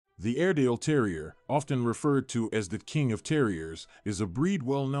The Airedale Terrier, often referred to as the King of Terriers, is a breed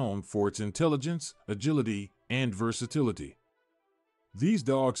well known for its intelligence, agility, and versatility. These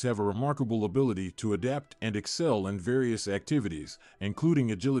dogs have a remarkable ability to adapt and excel in various activities, including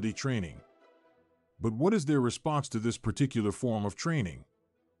agility training. But what is their response to this particular form of training?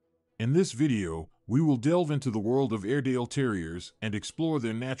 In this video, we will delve into the world of Airedale Terriers and explore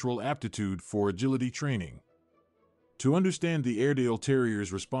their natural aptitude for agility training. To understand the Airedale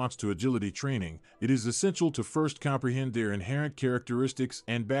Terrier's response to agility training, it is essential to first comprehend their inherent characteristics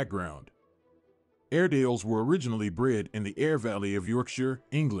and background. Airedales were originally bred in the Aire Valley of Yorkshire,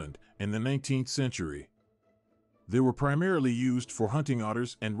 England, in the 19th century. They were primarily used for hunting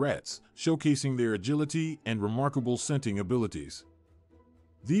otters and rats, showcasing their agility and remarkable scenting abilities.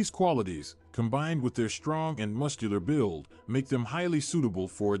 These qualities, combined with their strong and muscular build, make them highly suitable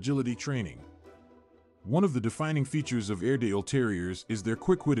for agility training. One of the defining features of Airedale Terriers is their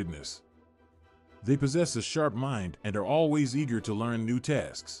quick-wittedness. They possess a sharp mind and are always eager to learn new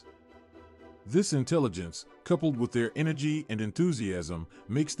tasks. This intelligence, coupled with their energy and enthusiasm,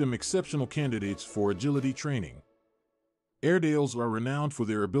 makes them exceptional candidates for agility training. Airedales are renowned for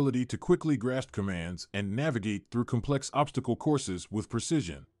their ability to quickly grasp commands and navigate through complex obstacle courses with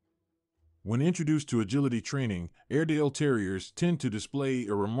precision. When introduced to agility training, Airedale Terriers tend to display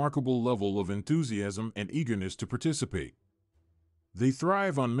a remarkable level of enthusiasm and eagerness to participate. They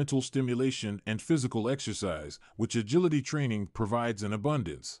thrive on mental stimulation and physical exercise, which agility training provides in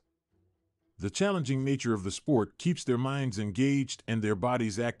abundance. The challenging nature of the sport keeps their minds engaged and their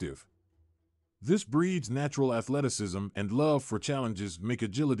bodies active. This breed's natural athleticism and love for challenges make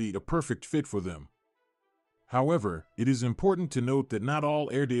agility a perfect fit for them. However, it is important to note that not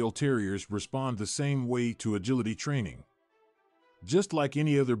all Airedale Terriers respond the same way to agility training. Just like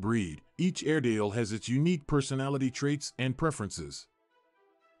any other breed, each Airedale has its unique personality traits and preferences.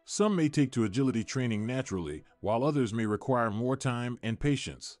 Some may take to agility training naturally, while others may require more time and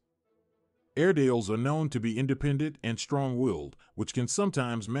patience. Airedales are known to be independent and strong-willed, which can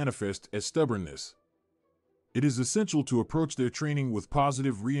sometimes manifest as stubbornness. It is essential to approach their training with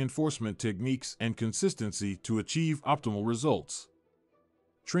positive reinforcement techniques and consistency to achieve optimal results.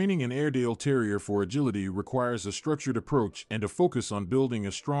 Training an Airedale Terrier for agility requires a structured approach and a focus on building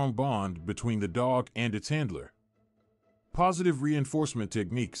a strong bond between the dog and its handler. Positive reinforcement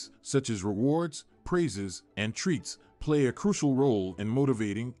techniques, such as rewards, praises, and treats, play a crucial role in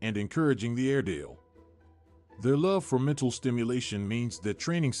motivating and encouraging the Airedale. Their love for mental stimulation means that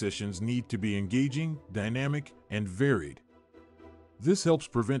training sessions need to be engaging, dynamic, and varied. This helps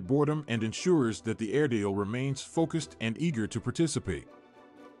prevent boredom and ensures that the Airedale remains focused and eager to participate.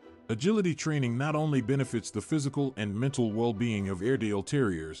 Agility training not only benefits the physical and mental well-being of Airedale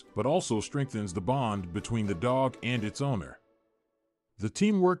Terriers, but also strengthens the bond between the dog and its owner. The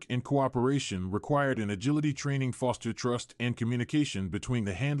teamwork and cooperation required in agility training foster trust and communication between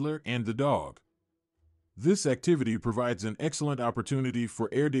the handler and the dog. This activity provides an excellent opportunity for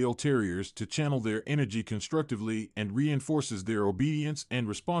Airedale Terriers to channel their energy constructively and reinforces their obedience and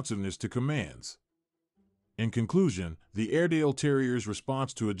responsiveness to commands. In conclusion, the Airedale Terrier's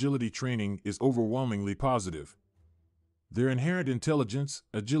response to agility training is overwhelmingly positive. Their inherent intelligence,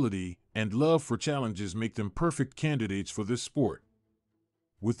 agility, and love for challenges make them perfect candidates for this sport.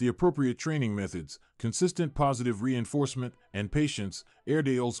 With the appropriate training methods, consistent positive reinforcement, and patience,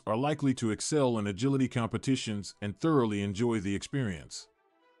 Airedales are likely to excel in agility competitions and thoroughly enjoy the experience.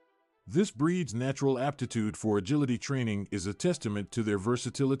 This breed's natural aptitude for agility training is a testament to their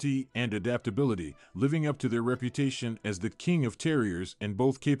versatility and adaptability, living up to their reputation as the King of Terriers in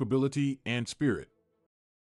both capability and spirit.